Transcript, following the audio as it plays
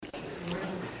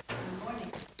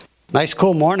Nice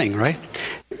cool morning, right?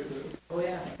 Oh,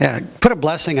 yeah. Yeah, put a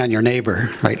blessing on your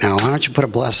neighbor right now. Why don't you put a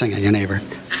blessing on your neighbor?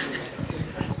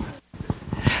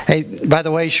 Hey, by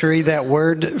the way, Cherie, that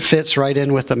word fits right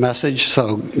in with the message,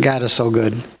 so God is so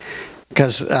good.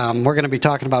 Because we're going to be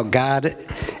talking about God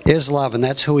is love, and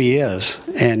that's who He is.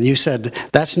 And you said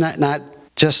that's not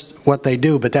just what they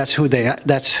do, but that's who they are.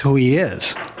 That's who He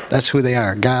is. That's who they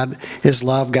are. God is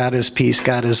love. God is peace.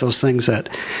 God is those things that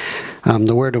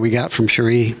the word that we got from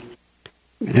Cherie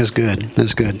is good.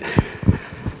 Is good.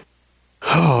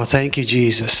 Oh, thank you,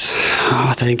 Jesus.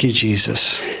 Oh, thank you,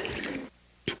 Jesus.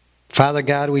 Father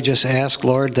God, we just ask,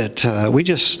 Lord, that we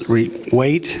just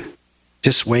wait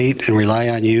and rely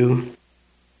on you.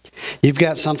 You've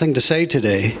got something to say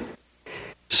today,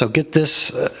 so get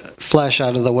this flesh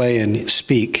out of the way and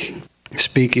speak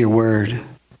your word.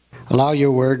 Allow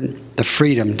your word the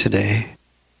freedom today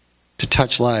to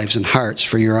touch lives and hearts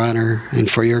for your honor and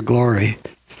for your glory.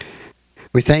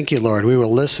 We thank you, Lord. We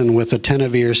will listen with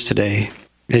attentive ears today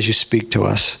as you speak to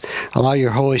us. Allow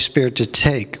your Holy Spirit to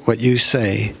take what you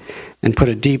say and put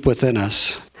it deep within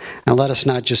us. And let us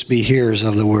not just be hearers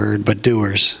of the word, but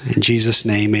doers. In Jesus'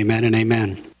 name, amen and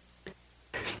amen.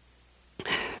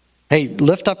 Hey,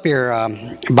 lift up your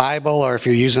Bible, or if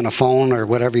you're using a phone or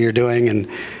whatever you're doing, and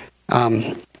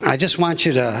I just want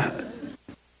you to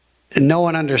know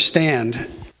and understand,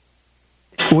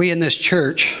 we in this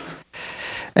church,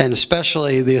 and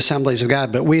especially the Assemblies of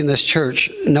God, but we in this church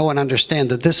know and understand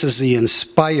that this is the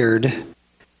inspired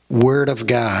Word of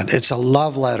God. It's a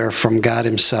love letter from God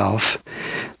Himself.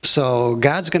 So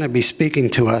God's going to be speaking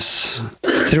to us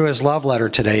through His love letter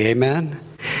today, amen?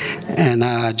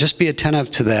 And just be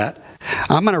attentive to that.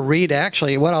 I'm going to read,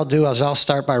 actually, what I'll do is I'll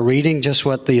start by reading just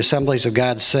what the Assemblies of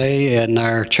God say, and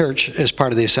our church is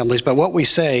part of the Assemblies, but what we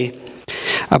say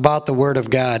about the Word of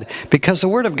God, because the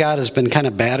Word of God has been kind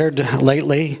of battered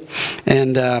lately,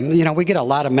 and we get a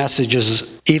lot of messages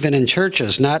even in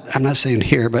churches, I'm not saying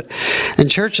here, but in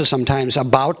churches sometimes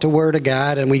about the Word of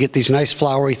God, and we get these nice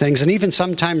flowery things, and even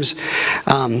sometimes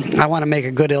I want to make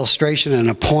a good illustration and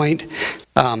a point,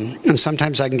 and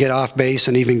sometimes I can get off base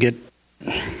and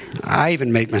I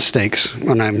even make mistakes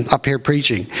when I'm up here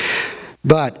preaching,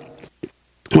 but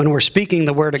when we're speaking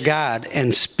the Word of God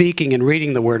and speaking and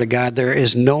reading the Word of God, there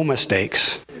is no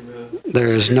mistakes. Amen. There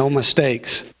is no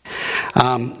mistakes.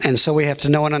 And so we have to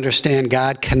know and understand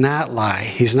God cannot lie.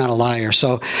 He's not a liar.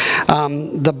 So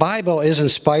the Bible is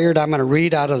inspired. I'm going to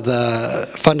read out of the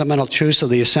fundamental truths of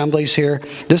the Assemblies here.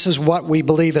 This is what we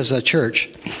believe as a church.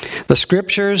 The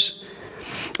Scriptures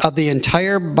of the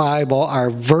entire Bible are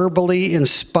verbally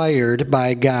inspired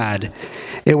by God.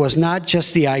 It was not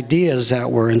just the ideas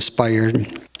that were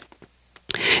inspired.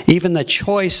 Even the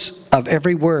choice of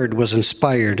every word was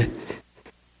inspired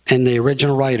in the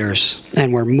original writers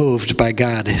and were moved by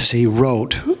God as He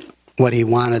wrote what He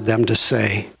wanted them to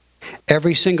say.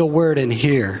 Every single word in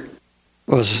here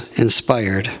was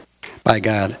inspired by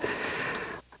God.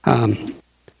 And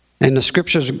the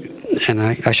Scriptures, and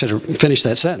I should have finished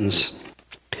that sentence.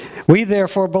 We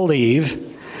therefore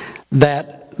believe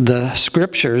that the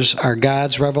Scriptures are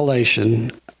God's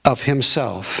revelation of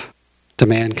Himself to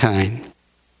mankind.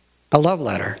 A love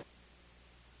letter.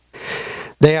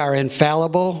 They are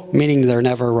infallible, meaning they're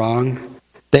never wrong.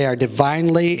 They are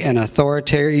divinely and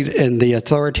the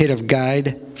authoritative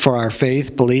guide for our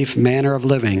faith, belief, manner of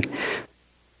living.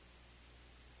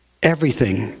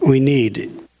 Everything we need,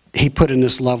 He put in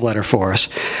this love letter for us.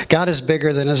 God is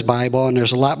bigger than His Bible, and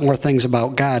there's a lot more things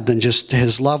about God than just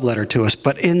His love letter to us.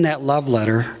 But in that love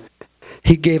letter,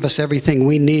 He gave us everything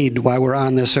we need while we're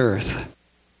on this earth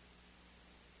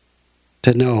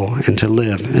to know and to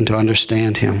live and to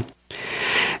understand Him.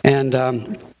 And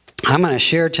I'm going to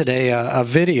share today a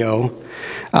video.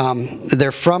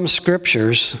 They're from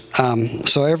Scriptures.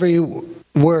 So every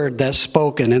word that's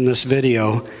spoken in this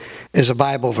video is a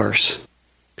Bible verse.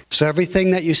 So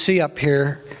everything that you see up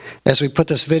here as we put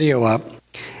this video up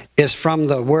is from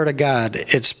the Word of God.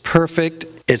 It's perfect.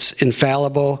 It's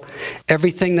infallible.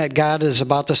 Everything that God is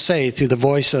about to say through the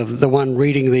voice of the one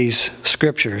reading these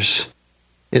Scriptures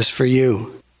is for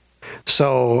you.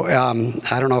 So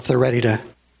I don't know if they're ready to...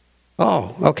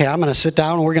 Oh, okay, I'm going to sit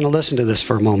down and we're going to listen to this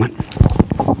for a moment.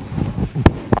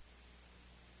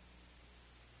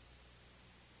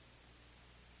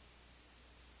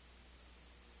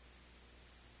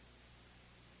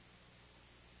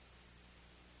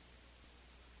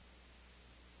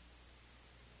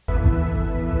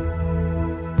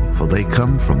 For they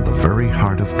come from the very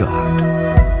heart of God.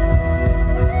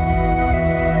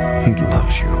 He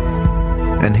loves you,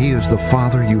 and He is the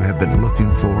Father you have been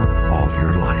looking for all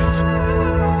your life.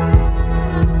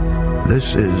 This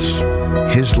this is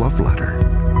his love letter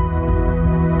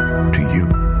to you.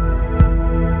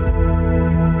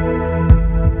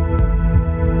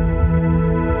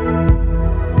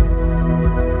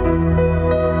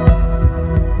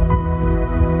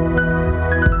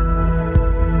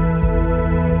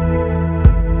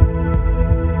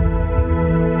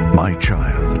 My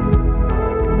child,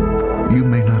 you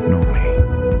may not know me,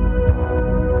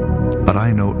 but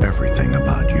I know everything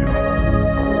about you.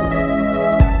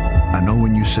 I know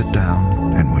when you sit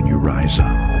down and when you rise up.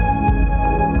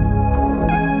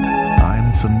 I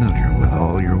am familiar with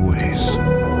all your ways.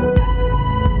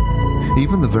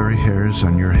 Even the very hairs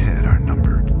on your head are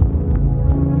numbered,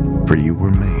 for you were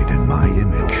made in my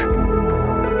image.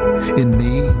 In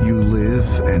me you live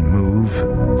and move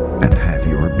and have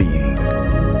your being,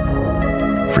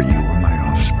 for you are my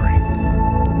offspring.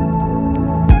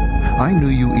 I knew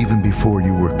you even before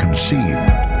you were conceived.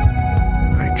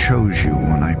 I chose you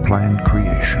when I planned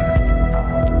creation.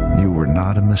 You were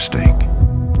not a mistake,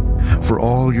 for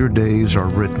all your days are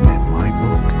written in my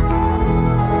book.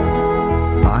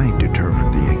 I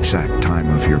determined the exact time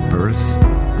of your birth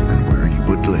and where you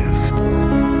would live.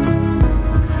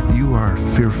 You are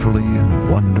fearfully and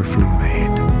wonderfully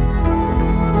made.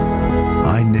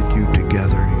 I knit you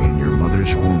together in your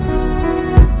mother's womb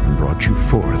and brought you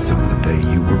forth on the day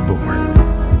you were born.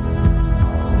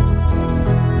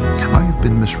 I have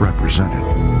been misrepresented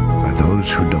by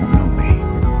those who don't know me.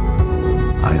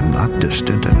 I am not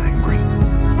distant and angry,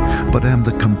 but am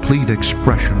the complete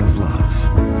expression of love.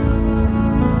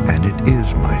 And it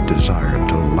is my desire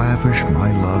to lavish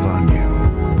my love on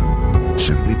you,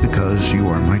 simply because you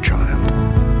are my child,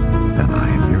 and I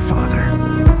am your father.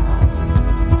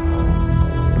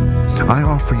 I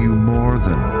offer you more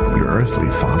than your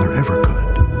earthly father ever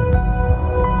could,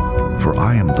 for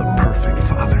I am the perfect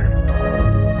father.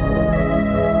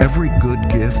 Every good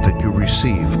gift that you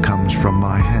receive comes from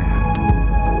my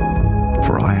hand,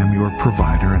 for I am your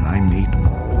provider and I meet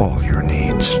all your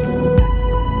needs.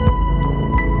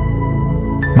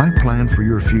 My plan for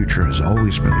your future has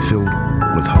always been filled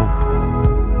with hope,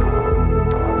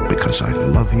 because I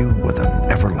love you with an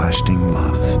everlasting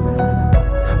love.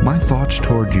 My thoughts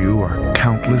toward you are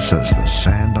countless as the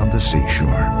sand on the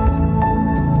seashore,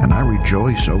 and I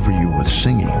rejoice over you with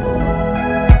singing.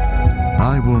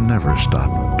 I will never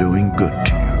stop doing good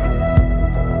to you,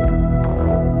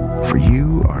 for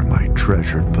you are my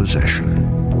treasured possession.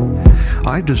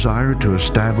 I desire to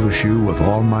establish you with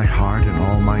all my heart and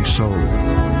all my soul,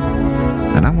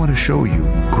 and I want to show you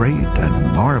great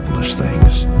and marvelous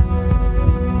things.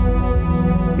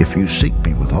 If you seek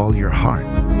me with all your heart,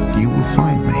 you will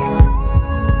find me.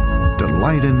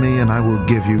 Delight in me, and I will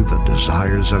give you the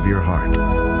desires of your heart,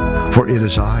 for it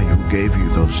is I who gave you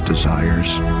those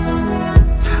desires.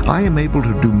 I am able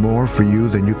to do more for you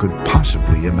than you could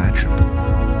possibly imagine,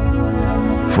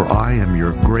 for I am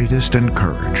your greatest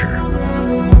encourager.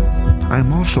 I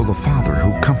am also the Father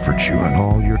who comforts you in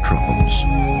all your troubles.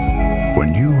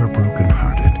 When you are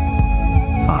brokenhearted,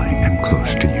 I am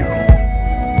close to you.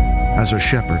 As a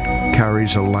shepherd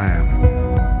carries a lamb,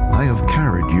 I have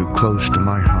carried you close to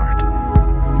my heart.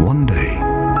 One day,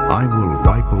 I will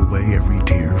wipe away every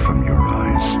tear from your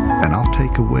eyes, and I'll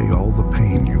take away all the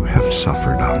pain you have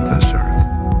suffered on this earth.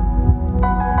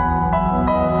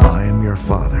 I am your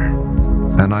Father,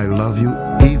 and I love you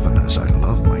even as I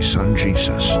love my Son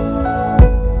Jesus.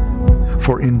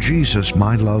 For in Jesus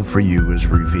my love for you is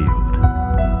revealed.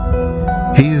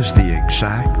 He is the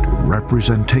exact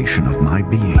representation of my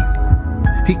being.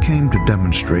 He came to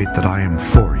demonstrate that I am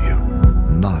for you,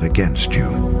 not against you,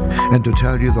 and to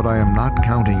tell you that I am not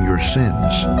counting your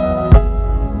sins.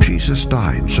 Jesus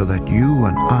died so that you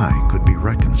and I could be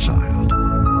reconciled.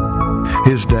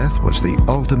 His death was the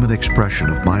ultimate expression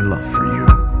of my love for you.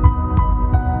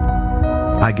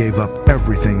 I gave up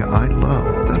everything I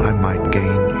loved that I might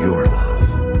gain your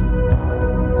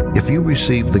love. If you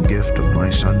receive the gift of my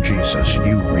Son Jesus,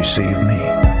 you receive me,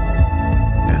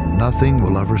 and nothing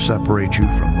will ever separate you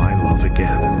from my love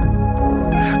again.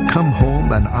 Come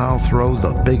home and I'll throw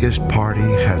the biggest party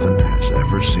heaven has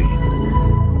ever seen.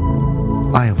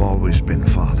 I have always been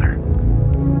Father,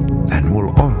 and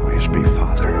will always be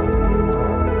Father.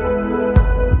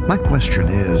 My question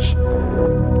is,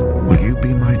 will you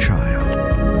be my child?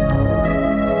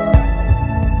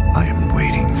 I am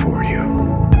waiting for you.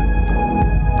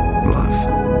 Love,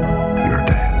 your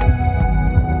dad,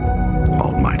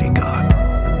 Almighty God.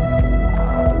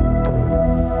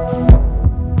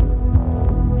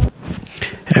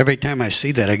 Every time I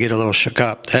see that, I get a little shook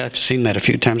up. I've seen that a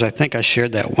few times. I think I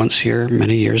shared that once here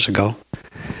many years ago.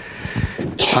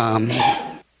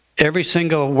 every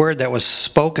single word that was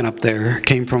spoken up there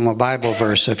came from a Bible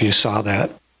verse, if you saw that.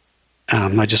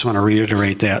 I just want to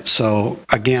reiterate that. So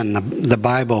again, the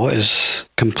Bible is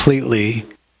completely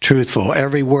truthful.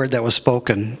 Every word that was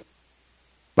spoken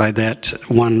by that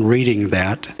one reading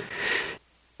that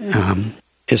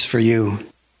is for you.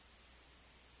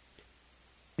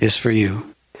 Is for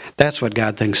you. That's what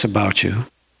God thinks about you.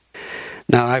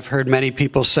 Now, I've heard many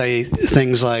people say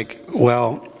things like,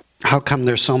 well, how come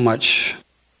there's so much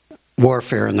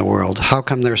warfare in the world? How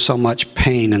come there's so much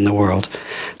pain in the world?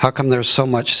 How come there's so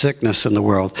much sickness in the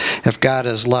world? If God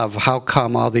is love, how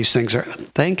come all these things are...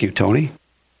 Thank you, Tony.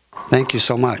 Thank you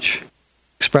so much.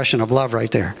 Expression of love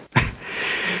right there.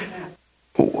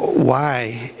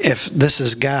 Why, if this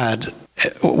is God,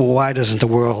 why doesn't the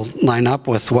world line up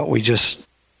with what we just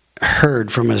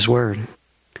heard from His Word?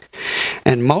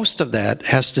 And most of that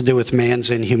has to do with man's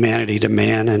inhumanity to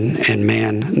man and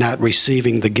man not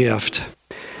receiving the gift.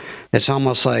 It's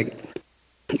almost like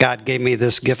God gave me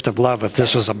this gift of love if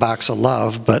this was a box of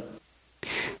love, but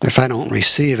if I don't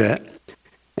receive it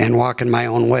and walk in my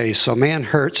own ways. So man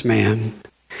hurts man.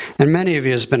 And many of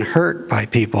you has been hurt by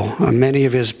people. Many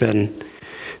of you has been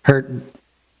hurt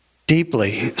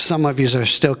deeply. Some of you are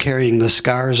still carrying the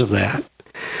scars of that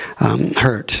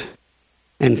hurt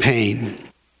and pain.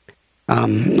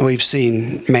 We've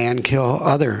seen man kill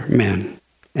other men.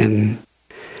 And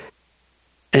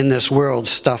in this world,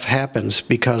 stuff happens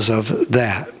because of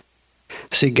that.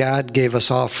 See, God gave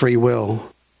us all free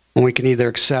will. And we can either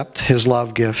accept His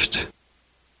love gift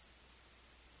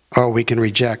or we can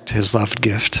reject His love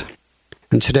gift.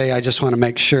 And today I just want to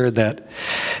make sure that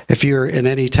if you're in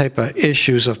any type of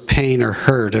issues of pain or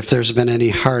hurt, if there's been any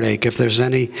heartache, if there's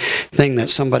anything that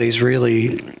somebody's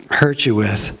really hurt you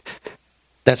with,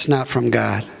 that's not from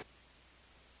God.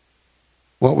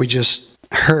 What we just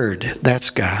heard, that's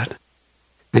God.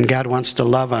 And God wants to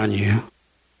love on you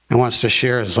and wants to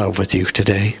share His love with you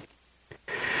today.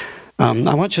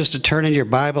 I want you to turn in your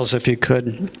Bibles, if you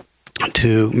could,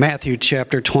 to Matthew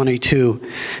chapter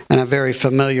 22, and a very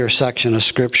familiar section of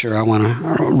Scripture I want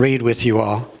to read with you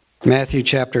all. Matthew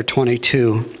chapter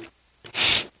 22,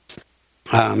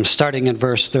 starting in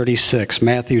verse 36.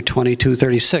 Matthew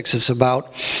 22:36. It's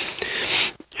about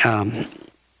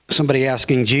somebody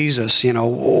asking Jesus,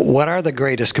 what are the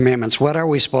greatest commandments? What are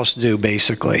we supposed to do,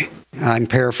 basically? I'm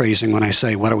paraphrasing when I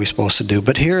say, what are we supposed to do?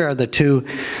 But here are the two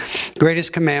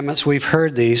greatest commandments. We've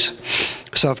heard these.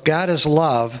 So if God is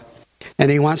love,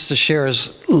 and He wants to share His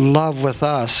love with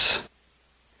us,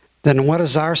 then what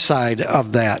is our side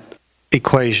of that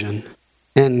equation?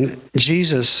 And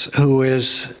Jesus, who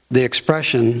is the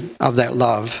expression of that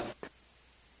love,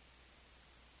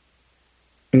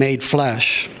 made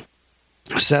flesh,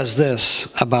 says this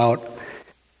about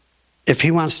if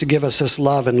He wants to give us this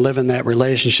love and live in that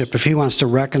relationship, if He wants to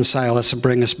reconcile us and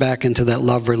bring us back into that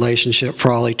love relationship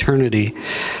for all eternity.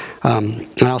 And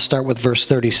I'll start with verse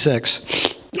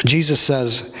 36. Jesus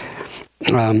says,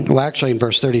 in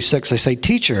verse 36, they say,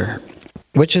 "Teacher,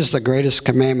 which is the greatest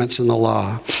commandments in the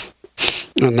law?"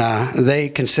 And they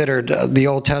considered the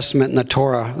Old Testament and the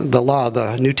Torah, the law.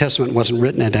 The New Testament wasn't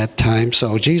written at that time.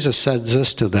 So Jesus says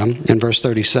this to them in verse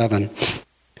 37.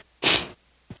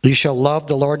 "You shall love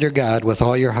the Lord your God with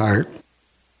all your heart,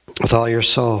 with all your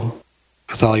soul,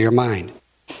 with all your mind."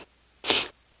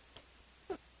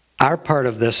 Our part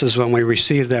of this is when we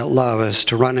receive that love is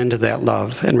to run into that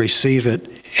love and receive it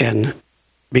and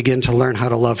begin to learn how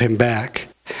to love Him back.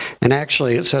 And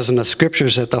actually, it says in the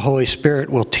Scriptures that the Holy Spirit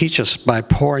will teach us by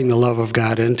pouring the love of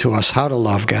God into us how to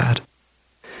love God.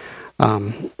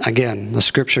 Again, the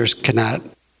Scriptures cannot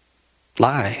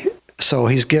lie. So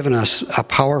He's given us a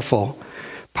powerful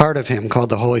part of Him called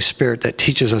the Holy Spirit that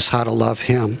teaches us how to love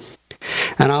Him.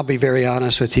 And I'll be very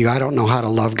honest with you, I don't know how to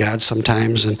love God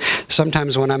sometimes. And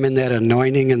sometimes when I'm in that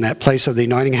anointing, in that place of the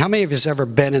anointing, how many of you has ever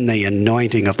been in the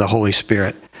anointing of the Holy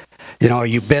Spirit?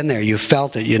 You've been there, you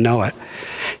felt it, you know it.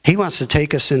 He wants to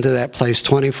take us into that place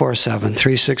 24/7,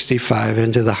 365,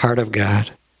 into the heart of God,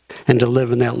 and to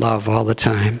live in that love all the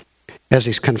time, as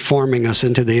He's conforming us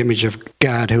into the image of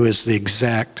God, who is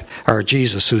or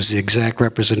Jesus, who's the exact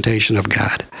representation of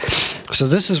God. So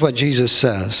this is what Jesus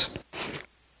says.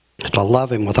 To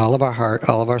love Him with all of our heart,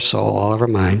 all of our soul, all of our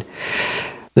mind.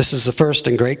 This is the first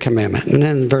and great commandment. And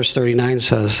then verse 39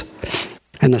 says,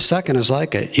 "And the second is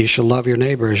like it, you shall love your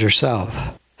neighbor as yourself.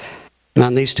 And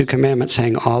on these two commandments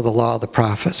hang all the law of the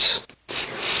prophets."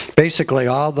 Basically,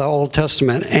 all the Old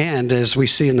Testament, and as we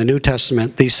see in the New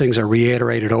Testament, these things are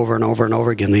reiterated over and over and over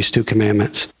again, these two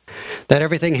commandments. That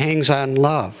everything hangs on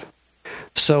love.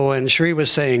 So when Sri was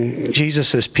saying,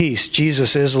 Jesus is peace,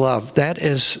 Jesus is love, that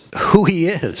is who He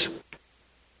is.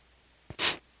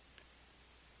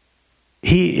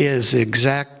 He is the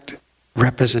exact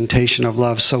representation of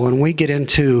love. So when we get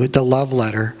into the love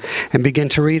letter and begin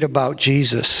to read about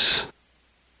Jesus,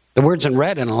 the word's in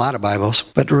red in a lot of Bibles,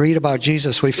 but to read about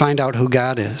Jesus, we find out who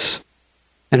God is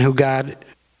and who God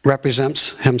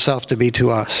represents himself to be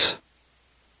to us.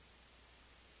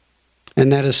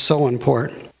 And that is so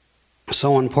important.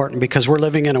 So important because we're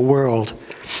living in a world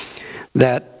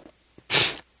that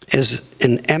is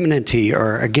in enmity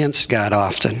or against God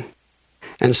often.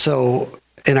 And so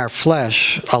in our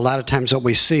flesh, a lot of times what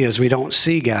we see is we don't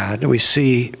see God. We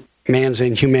see man's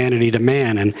inhumanity to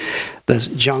man and the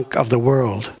junk of the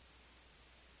world.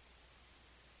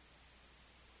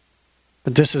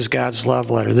 But this is God's love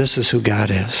letter. This is who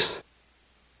God is.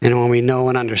 And when we know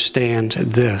and understand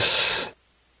this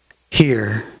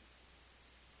here,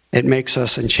 it makes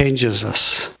us and changes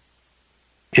us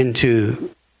into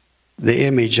the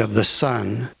image of the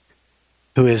Son,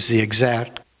 who is the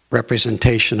exact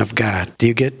representation of God. Do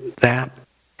you get that?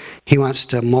 He wants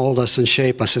to mold us and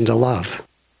shape us into love.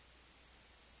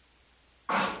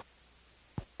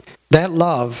 That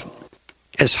love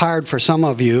is hard for some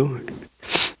of you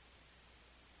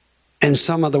and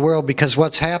some of the world because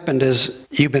what's happened is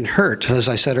you've been hurt, as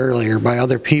I said earlier, by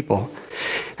other people.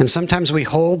 And sometimes we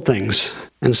hold things,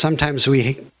 and sometimes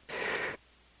we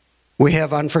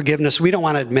have unforgiveness. We don't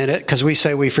want to admit it because we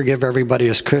say we forgive everybody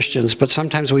as Christians, but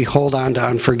sometimes we hold on to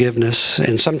unforgiveness,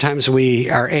 and sometimes we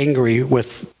are angry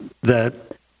with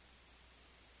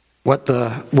what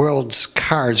the world's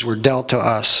cards were dealt to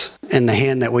us in the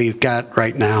hand that we've got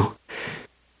right now.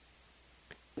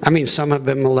 I mean, some have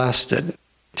been molested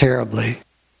terribly.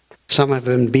 Some have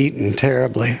been beaten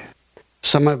terribly.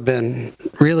 Some have been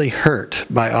really hurt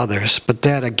by others. But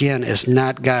that, again, is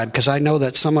not God. Because I know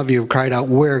that some of you have cried out,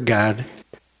 "Where, God?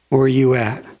 Where are you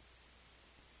at?"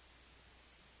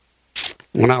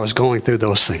 When I was going through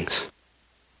those things.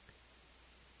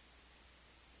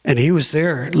 And he was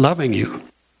there loving you.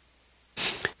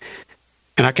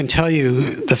 And I can tell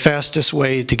you the fastest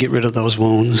way to get rid of those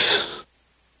wounds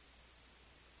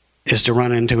is to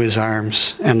run into his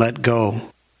arms and let go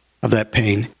of that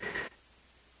pain.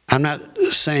 I'm not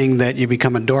saying that you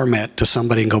become a doormat to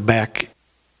somebody and go back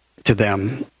to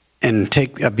them and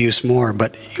take abuse more,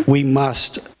 but we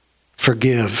must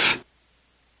forgive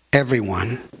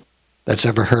everyone that's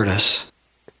ever hurt us.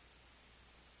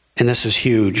 And this is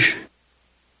huge,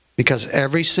 because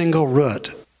every single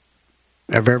root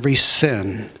of every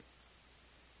sin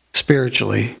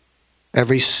spiritually,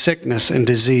 every sickness and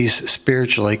disease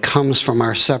spiritually comes from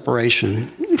our separation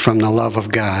from the love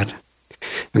of God.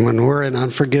 And when we're in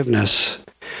unforgiveness,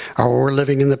 or we're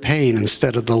living in the pain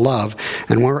instead of the love,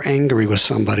 and we're angry with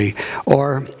somebody,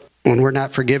 or when we're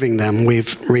not forgiving them,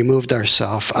 we've removed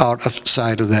ourselves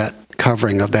outside of that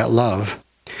covering of that love,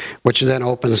 which then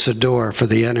opens the door for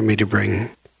the enemy to bring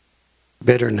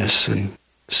bitterness and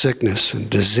sickness and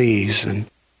disease and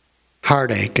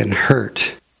heartache and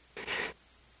hurt.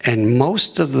 And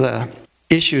most of the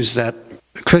issues that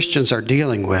Christians are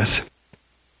dealing with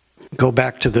go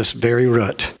back to this very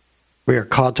root. We are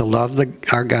called to love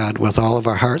our God with all of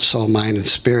our heart, soul, mind, and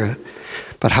spirit.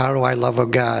 But how do I love a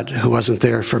God who wasn't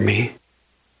there for me?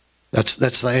 That's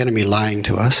the enemy lying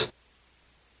to us.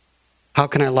 How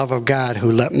can I love a God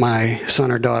who let my son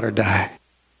or daughter die?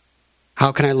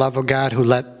 How can I love a God who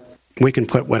we can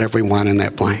put whatever we want in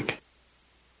that blank?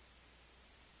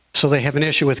 So they have an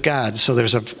issue with God, so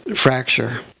there's a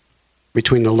fracture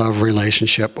between the love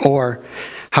relationship. Or,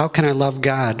 how can I love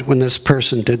God when this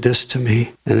person did this to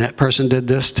me and that person did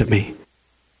this to me?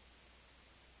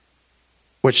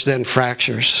 Which then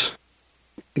fractures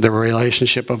the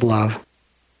relationship of love.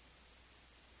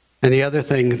 And the other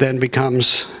thing then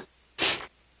becomes,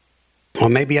 well,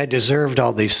 maybe I deserved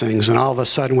all these things, and all of a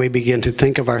sudden we begin to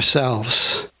think of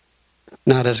ourselves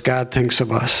not as God thinks of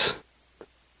us.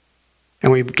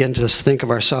 And we begin to think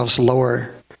of ourselves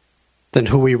lower than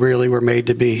who we really were made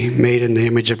to be, made in the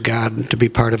image of God, to be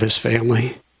part of his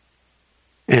family.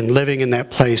 And living in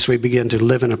that place, we begin to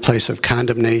live in a place of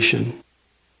condemnation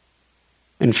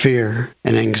and fear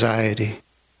and anxiety,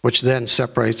 which then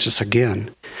separates us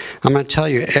again. I'm going to tell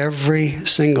you, every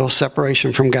single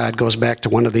separation from God goes back to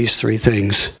one of these three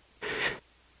things.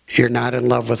 You're not in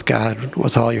love with God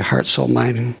with all your heart, soul,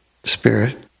 mind, and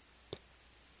spirit.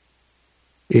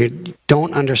 You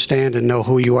don't understand and know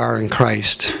who you are in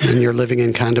Christ, and you're living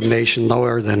in condemnation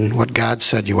lower than what God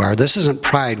said you are. This isn't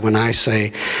pride when I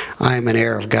say, I am an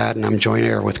heir of God and I'm joint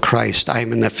heir with Christ. I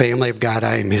am in the family of God.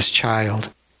 I am his child.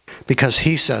 Because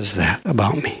he says that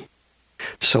about me.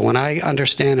 So when I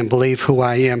understand and believe who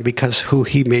I am because who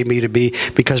he made me to be,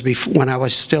 because when I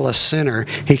was still a sinner,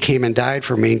 he came and died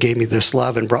for me and gave me this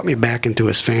love and brought me back into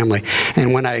his family.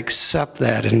 And when I accept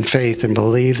that in faith and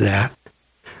believe that,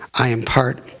 I am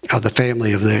part of the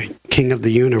family of the King of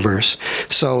the universe.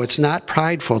 So it's not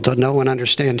prideful to know and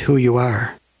understand who you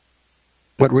are.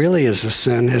 What really is a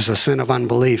sin of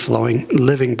unbelief,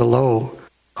 living below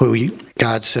who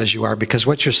God says you are. Because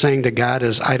what you're saying to God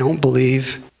is, I don't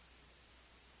believe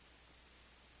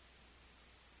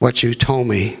what you told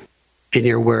me in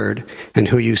your word and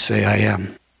who you say I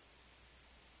am.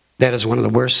 That is one of the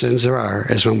worst sins there are,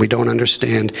 is when we don't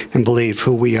understand and believe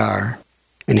who we are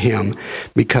in him,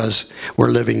 because we're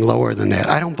living lower than that.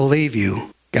 I don't believe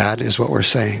you, God, is what we're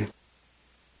saying.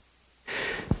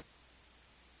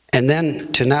 And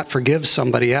then to not forgive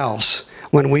somebody else.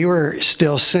 When we were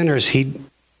still sinners, he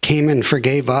came and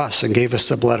forgave us and gave us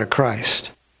the blood of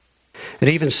Christ. It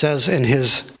even says in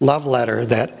his love letter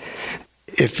that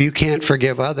if you can't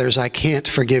forgive others, I can't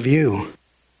forgive you.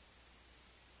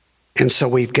 And so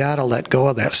we've got to let go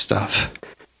of that stuff.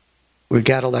 We've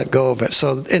got to let go of it.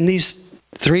 So in these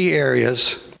three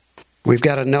areas, we've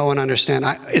got to know and understand,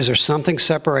 is there something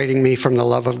separating me from the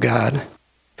love of God?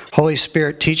 Holy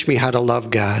Spirit, teach me how to love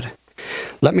God.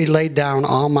 Let me lay down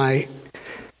all my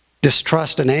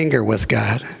distrust and anger with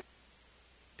God.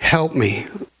 Help me.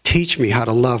 Teach me how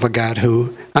to love a God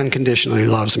who unconditionally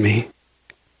loves me.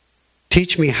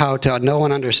 Teach me how to know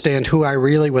and understand who I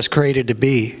really was created to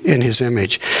be in his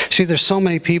image. See, there's so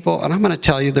many people, and I'm going to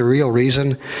tell you the real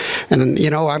reason, and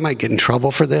I might get in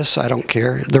trouble for this, I don't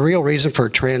care. The real reason for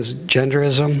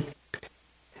transgenderism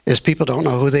is people don't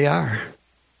know who they are.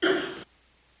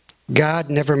 God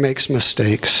never makes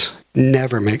mistakes.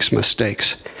 Never makes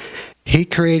mistakes. He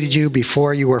created you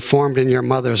before you were formed in your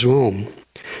mother's womb.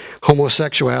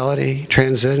 Homosexuality,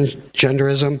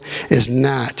 transgenderism is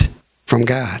not from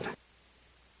God.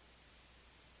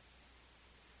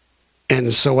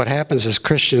 And so what happens is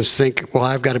Christians think, well,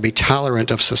 I've got to be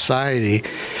tolerant of society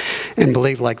and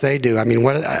believe like they do. I mean,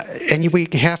 and we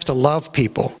have to love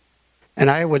people. And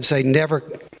I would say never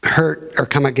hurt or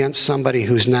come against somebody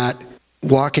who's not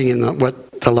walking in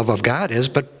what the love of God is,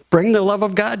 but bring the love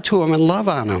of God to them and love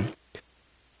on them.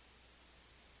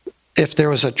 If there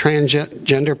was a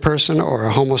transgender person or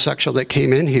a homosexual that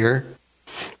came in here,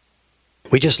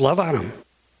 we just love on them.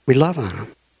 We love on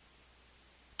them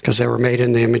because they were made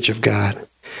in the image of God.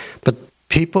 But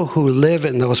people who live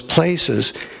in those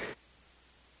places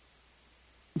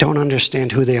don't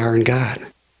understand who they are in God.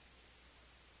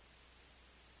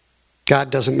 God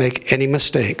doesn't make any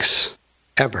mistakes,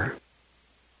 ever.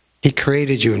 He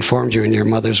created you and formed you in your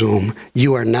mother's womb.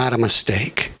 You are not a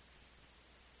mistake.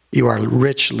 You are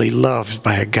richly loved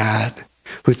by a God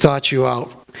who thought you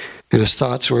out, and his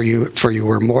thoughts for you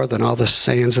were more than all the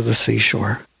sands of the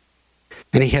seashore.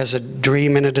 And he has a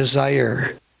dream and a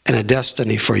desire and a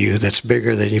destiny for you that's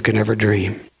bigger than you can ever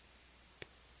dream.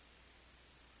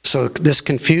 So this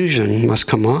confusion must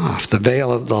come off. The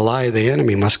veil of the lie of the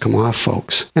enemy must come off,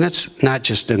 folks. And it's not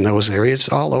just in those areas.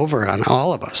 It's all over on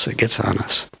all of us. It gets on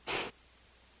us.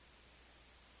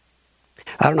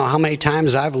 I don't know how many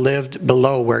times I've lived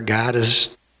below where God has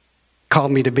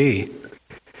called me to be.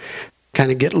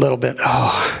 Kind of get a little bit,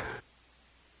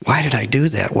 why did I do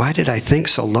that? Why did I think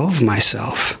so low of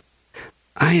myself?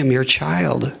 I am your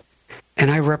child, and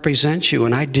I represent you,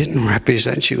 and I didn't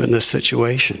represent you in this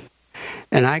situation.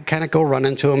 And I kind of go run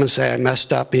into him and say, I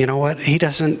messed up. You know what? He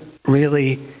doesn't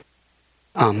really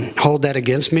hold that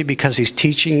against me because he's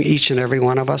teaching each and every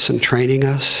one of us and training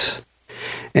us.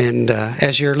 And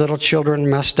as your little children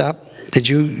messed up, did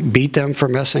you beat them for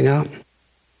messing up?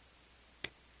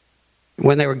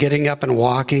 When they were getting up and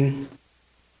walking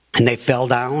and they fell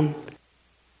down,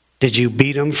 did you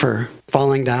beat them for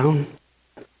falling down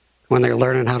when they're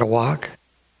learning how to walk?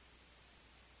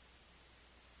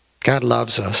 God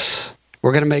loves us.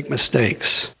 We're going to make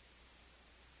mistakes.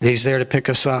 And he's there to pick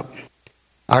us up.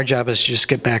 Our job is to just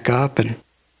get back up and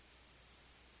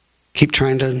keep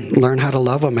trying to learn how to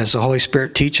love him as the Holy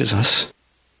Spirit teaches us.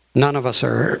 None of us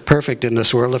are perfect in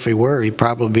this world. If we were, he'd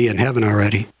probably be in heaven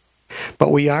already.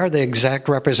 But we are the exact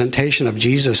representation of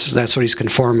Jesus. That's what he's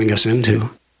conforming us into.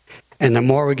 And the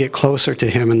more we get closer to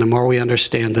him and the more we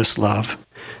understand this love,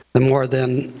 the more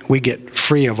then we get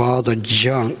free of all the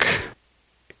junk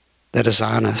that is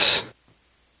on us.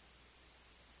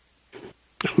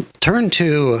 Turn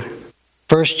to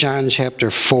 1 John chapter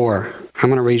 4. I'm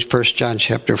going to read 1 John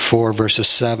chapter 4, verses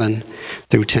 7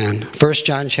 through 10. 1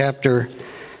 John chapter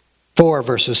 4,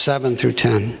 verses 7 through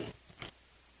 10.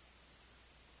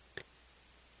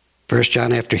 1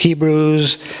 John after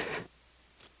Hebrews,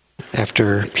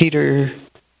 after Peter,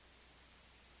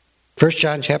 1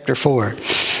 John chapter 4,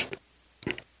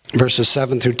 verses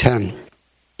 7 through 10.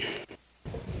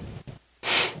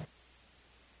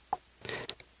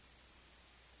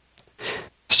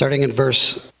 Starting in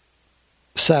verse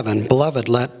 7, Beloved,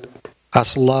 let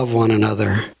us love one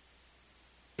another,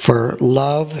 for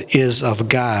love is of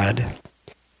God,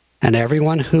 and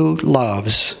everyone who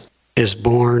loves is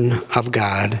born of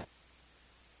God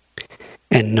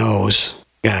and knows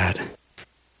God.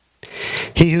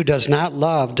 He who does not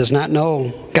love does not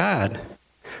know God,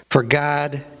 for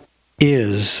God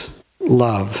is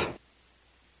love.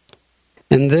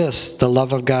 In this, the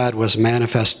love of God was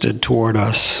manifested toward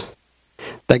us,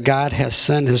 that God has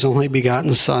sent his only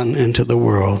begotten Son into the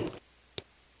world,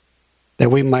 that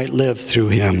we might live through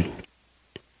him.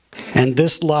 And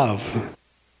this love,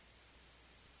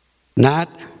 not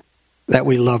that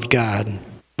we loved God,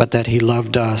 but that he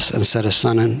loved us and set his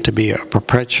Son in to be a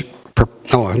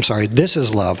this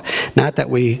is love, not that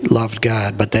we loved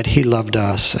God, but that he loved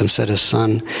us and set his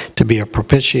Son to be a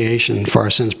propitiation for our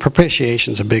sins.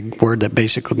 Propitiation is a big word that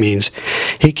basically means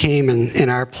he came in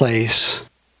our place,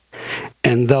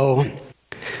 and though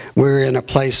we're in a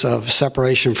place of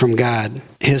separation from God,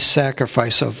 his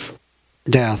sacrifice of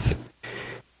death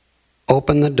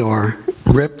opened the door,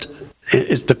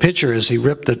 the picture is he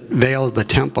ripped the veil of the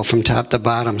temple from top to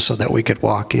bottom so that we could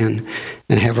walk in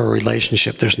and have a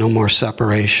relationship. There's no more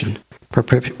separation.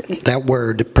 That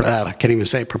word, I can't even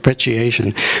say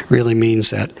propitiation, really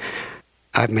means that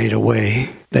I've made a way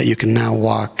that you can now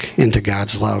walk into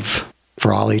God's love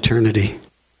for all eternity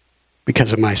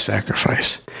because of my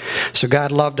sacrifice. So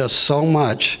God loved us so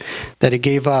much that he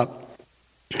gave up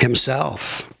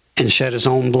himself and shed his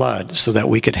own blood so that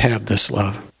we could have this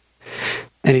love.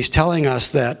 And he's telling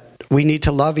us that we need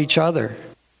to love each other,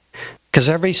 because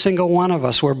every single one of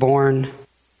us were born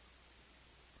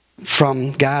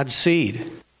from God's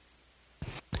seed.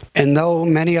 And though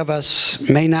many of us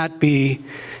may not be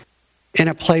in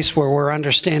a place where we're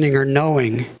understanding or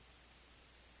knowing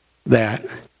that,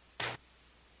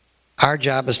 our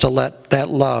job is to let that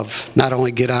love not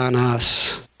only get on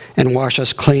us and wash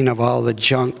us clean of all the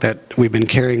junk that we've been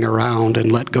carrying around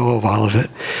and let go of all of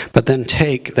it, but then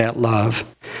take that love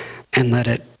and let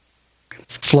it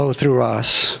flow through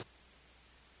us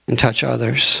and touch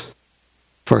others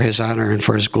for his honor and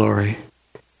for his glory.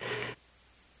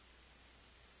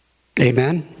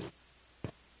 Amen?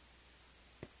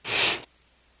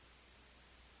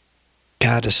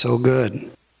 God is so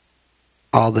good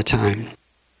all the time.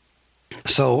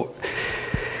 So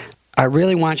I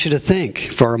really want you to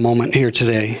think for a moment here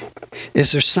today.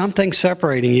 Is there something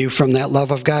separating you from that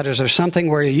love of God? Is there something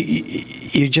where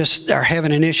you just are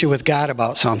having an issue with God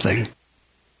about something?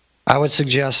 I would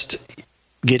suggest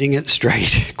getting it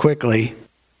straight quickly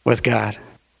with God.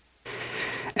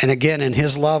 And again, in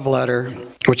his love letter,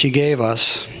 which he gave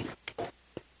us,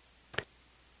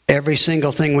 every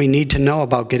single thing we need to know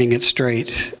about getting it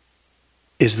straight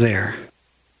is there.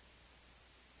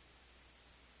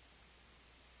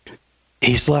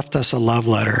 He's left us a love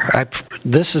letter.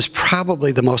 This is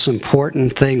probably the most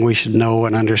important thing we should know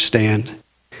and understand,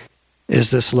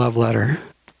 is this love letter.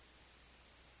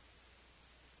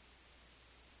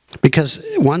 Because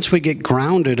once we get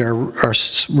grounded or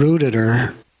rooted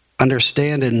or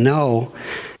understand and know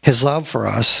his love for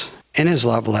us in his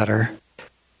love letter,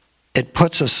 it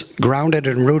puts us grounded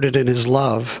and rooted in his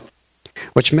love,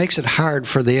 which makes it hard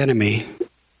for the enemy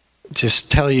to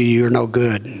tell you you're no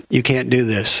good. You can't do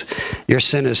this. Your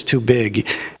sin is too big.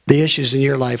 The issues in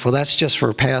your life, well, that's just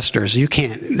for pastors. You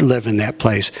can't live in that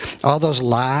place. All those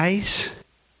lies,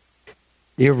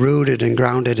 you're rooted and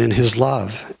grounded in his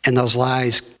love. And those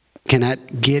lies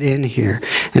cannot get in here.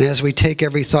 And as we take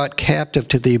every thought captive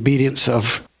to the obedience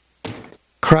of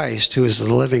Christ, who is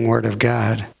the living Word of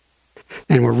God,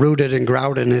 and we're rooted and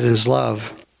grounded in his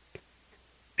love,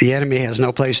 the enemy has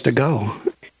no place to go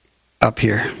up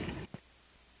here.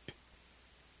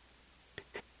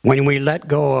 When we let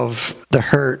go of the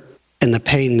hurt and the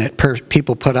pain that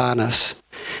people put on us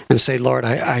and say, Lord,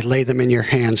 I lay them in your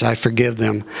hands, I forgive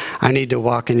them, I need to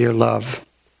walk in your love.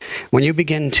 When you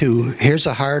begin to, here's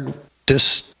a hard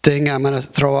thing I'm going to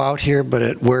throw out here, but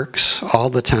it works all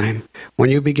the time.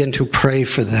 When you begin to pray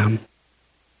for them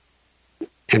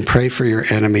and pray for your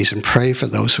enemies and pray for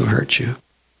those who hurt you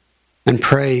and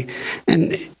pray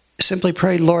and simply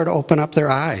pray, Lord, open up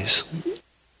their eyes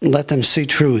and let them see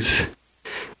truth.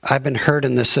 I've been hurt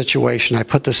in this situation. I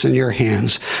put this in your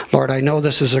hands. Lord, I know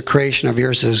this is a creation of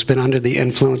yours that has been under the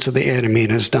influence of the enemy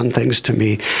and has done things to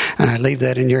me. And I leave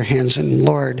that in your hands. And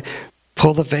Lord,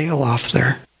 pull the veil off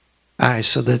their eyes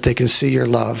so that they can see your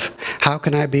love. How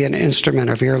can I be an instrument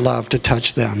of your love to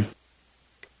touch them?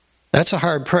 That's a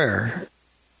hard prayer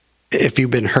if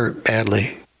you've been hurt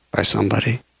badly by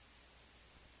somebody.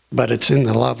 But it's in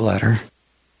the love letter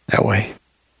that way.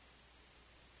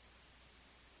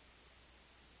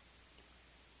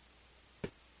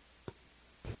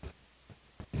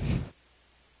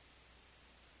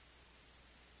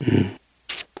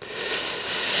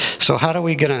 So how do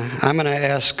we I'm going to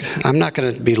ask, I'm not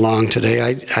going to be long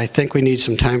today. I think we need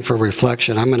some time for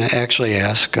reflection. I'm going to actually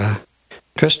ask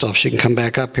Crystal if she can come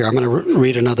back up here. I'm going to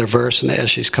read another verse, and as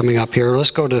she's coming up here,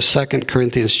 let's go to 2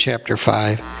 Corinthians chapter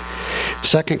 5.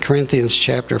 2 Corinthians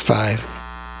chapter 5.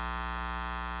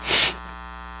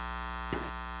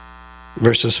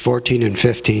 Verses 14 and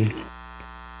 15.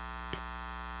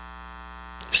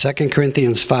 2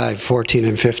 Corinthians 5, 14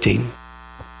 and 15.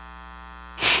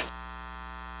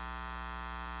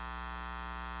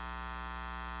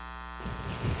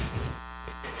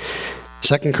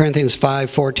 Second Corinthians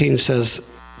 5:14 says,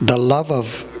 the love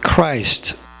of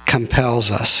Christ compels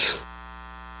us.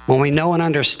 When we know and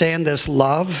understand this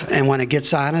love, and when it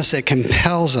gets on us, it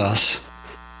compels us.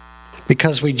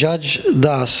 Because we judge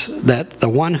thus that the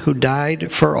one who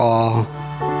died for all.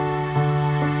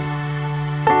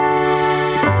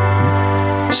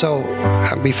 So,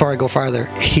 before I go farther,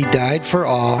 he died for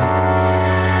all.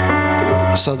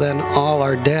 So then all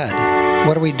are dead.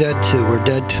 What are we dead to? We're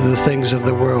dead to the things of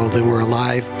the world, and we're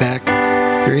alive back,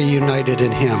 reunited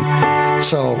in him.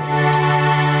 So,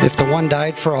 if the one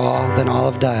died for all, then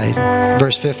all have died.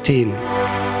 Verse 15.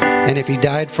 And if he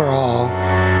died for all,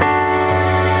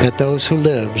 that those who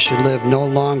live should live no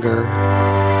longer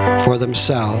for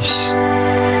themselves,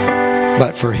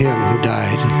 but for him who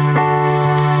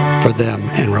died for them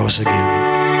and rose again.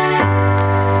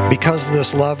 Because of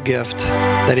this love gift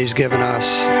that he's given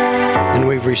us, and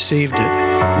we've received it,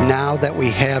 now that we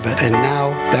have it, and now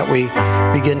that we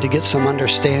begin to get some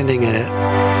understanding in it,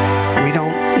 we no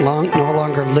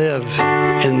longer live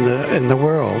in the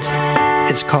world.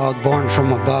 It's called born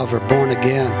from above, or born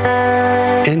again,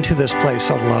 into this place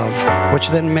of love, which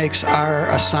then makes our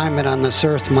assignment on this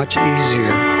earth much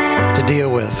easier to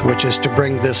deal with, which is to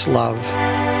bring this love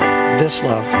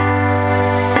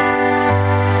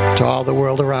to all the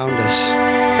world around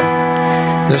us.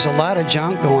 There's a lot of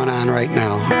junk going on right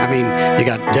now. I mean, you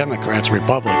got Democrats,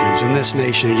 Republicans in this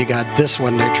nation. You got this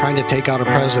one, they're trying to take out a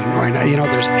president right now. You know,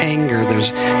 there's anger,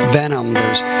 there's venom,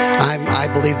 there's I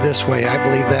believe this way, I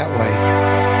believe that way.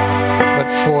 But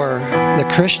for the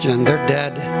Christian, they're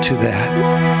dead to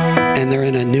that. And they're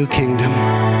in a new kingdom,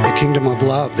 the kingdom of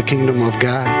love, the kingdom of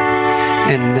God.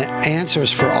 And the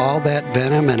answers for all that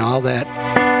venom and all that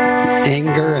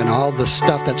anger and all the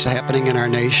stuff that's happening in our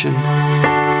nation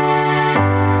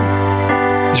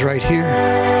is right here.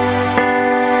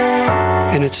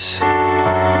 And it's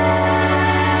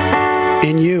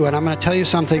in you. And I'm going to tell you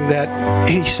something that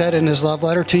he said in his love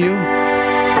letter to you.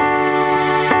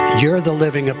 You're the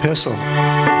living epistle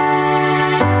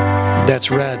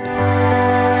that's read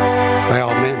by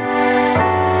all men.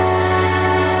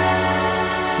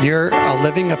 You're a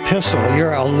living epistle.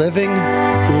 You're a living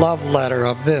love letter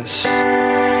of this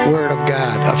Word of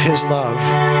God, of his love,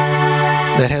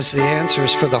 that has the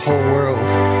answers for the whole world,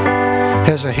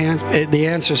 has the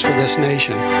answers for this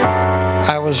nation.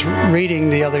 I was reading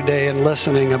the other day and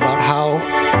listening about how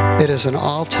it is an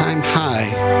all-time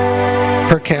high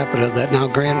per capita that now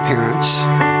grandparents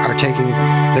are taking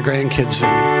the grandkids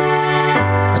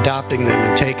and adopting them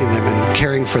and taking them and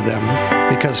caring for them,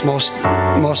 because most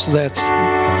of that's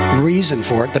reason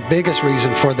for it, the biggest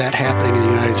reason for that happening in the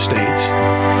United States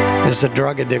is the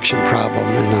drug addiction problem.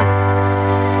 And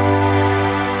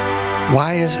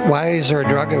why is there a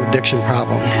drug addiction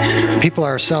problem? People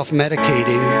are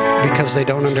self-medicating because they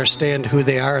don't understand who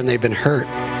they are, and they've been hurt,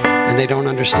 and they don't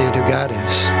understand who God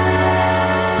is.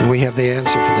 And we have the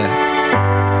answer for that.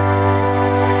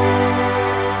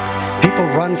 People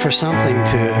run for something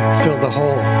to fill the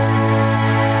hole.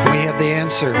 We have the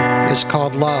answer. It's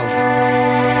called love.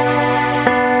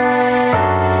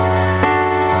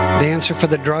 The answer for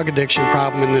the drug addiction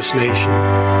problem in this nation.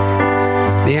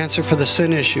 The answer for the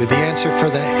sin issue. The answer for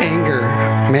the anger,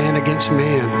 man against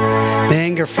man. The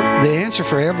answer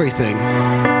for everything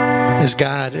is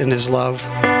God and his love.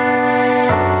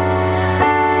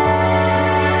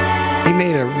 He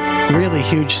made a really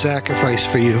huge sacrifice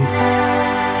for you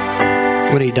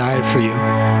when he died for you,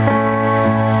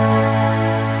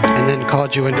 and then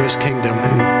called you into his kingdom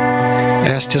and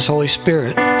asked his Holy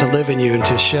Spirit to live in you and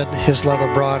to shed his love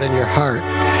abroad in your heart,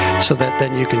 so that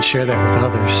then you can share that with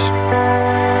others.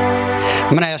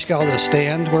 I'm going to ask you all to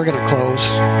stand. We're going to close.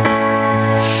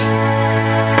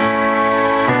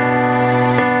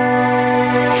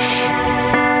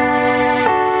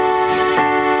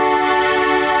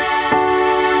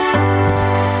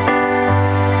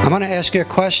 ask you a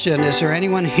question. Is there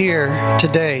anyone here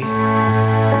today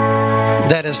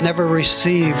that has never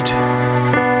received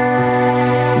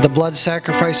the blood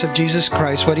sacrifice of Jesus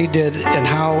Christ, what He did and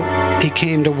how He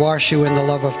came to wash you in the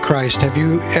love of Christ? Have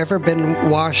you ever been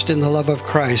washed in the love of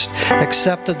Christ,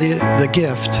 accepted the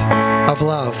gift of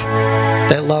love,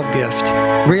 that love gift,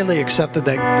 really accepted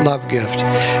that love gift?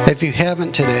 If you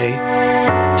haven't today,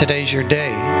 today's your day,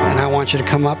 and I want you to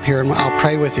come up here and I'll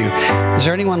pray with you. Is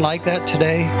there anyone like that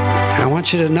today? I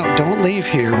want you to know, don't leave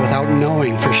here without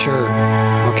knowing for sure,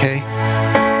 okay?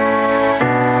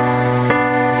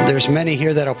 There's many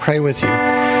here that'll pray with you.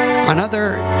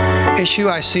 Another issue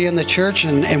I see in the church,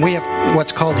 and we have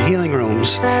what's called healing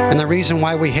rooms. And the reason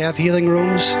why we have healing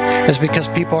rooms is because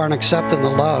people aren't accepting the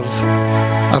love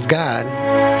of God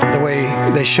the way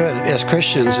they should as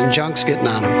Christians, and junk's getting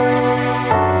on them.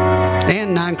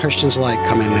 And non-Christians alike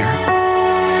come in there.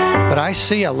 But I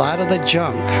see a lot of the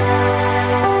junk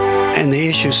and the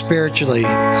issues spiritually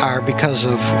are because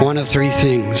of one of three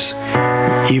things.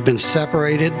 You've been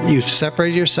separated. You've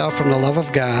separated yourself from the love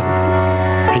of God,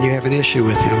 and you have an issue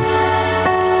with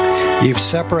Him. You've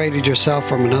separated yourself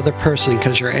from another person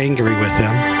because you're angry with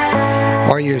them.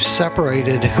 Or you've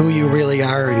separated who you really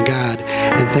are in God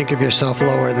and think of yourself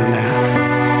lower than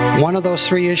that. One of those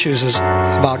three issues is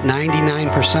about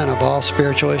 99% of all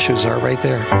spiritual issues are right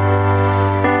there.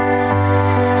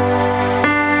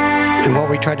 And what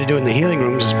we try to do in the healing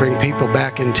rooms is bring people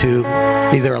back into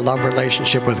either a love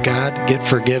relationship with God, get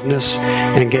forgiveness,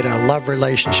 and get a love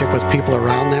relationship with people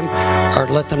around them,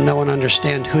 or let them know and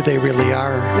understand who they really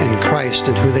are in Christ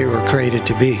and who they were created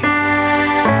to be.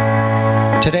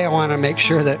 Today I want to make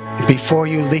sure that before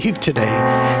you leave today,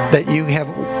 that you have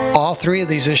all three of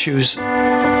these issues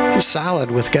solid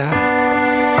with God.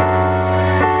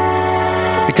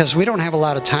 Because we don't have a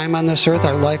lot of time on this earth.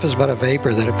 Our life is but a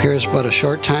vapor that appears but a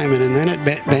short time, and then it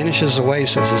vanishes away,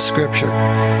 says the Scripture.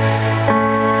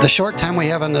 The short time we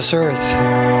have on this earth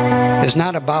is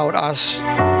not about us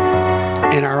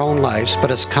in our own lives,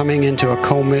 but it's coming into a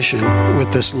commission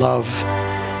with this love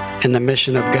and the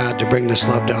mission of God to bring this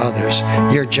love to others.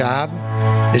 Your job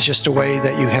is just a way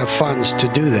that you have funds to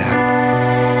do that.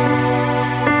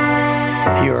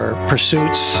 Your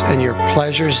pursuits and your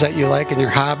pleasures that you like and your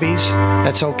hobbies,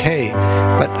 that's okay.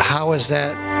 But how is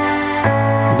that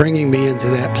bringing me into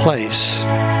that place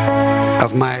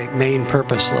of my main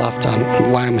purpose left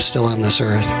on why I'm still on this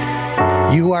earth?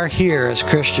 You are here as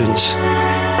Christians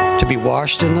to be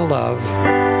washed in the love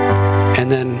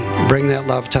and then bring that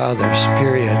love to others,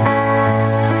 period.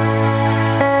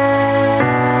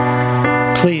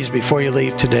 Please, before you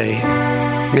leave today,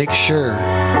 make sure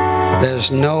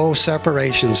there's no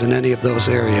separations in any of those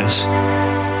areas.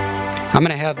 I'm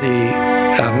going to have the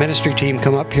ministry team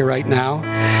come up here right now,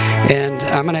 and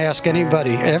I'm going to ask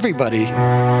everybody,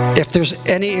 if there's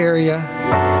any area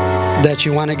that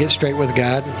you want to get straight with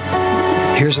God,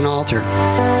 here's an altar.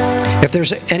 If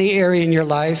there's any area in your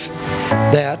life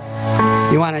that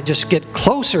you want to just get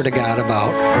closer to God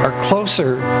about, or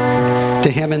closer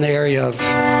to Him in the area of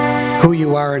who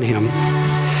you are in Him.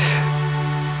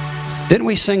 Didn't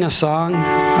we sing a song,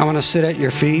 I want to sit at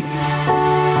your feet?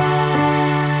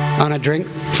 I want to drink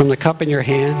from the cup in your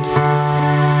hand.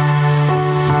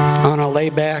 I want to lay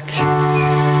back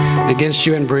against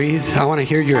you and breathe. I want to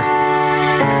hear your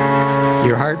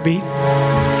heartbeat.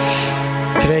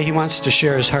 Today He wants to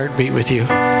share His heartbeat with you.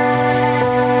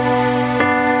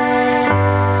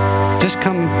 Just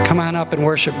come on up and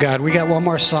worship God. We got one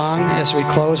more song as we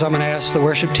close. I'm going to ask the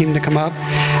worship team to come up.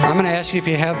 I'm going to ask you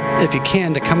if you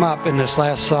can, to come up in this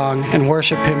last song and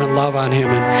worship Him and love on Him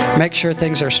and make sure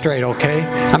things are straight, okay?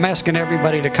 I'm asking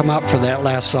everybody to come up for that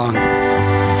last song.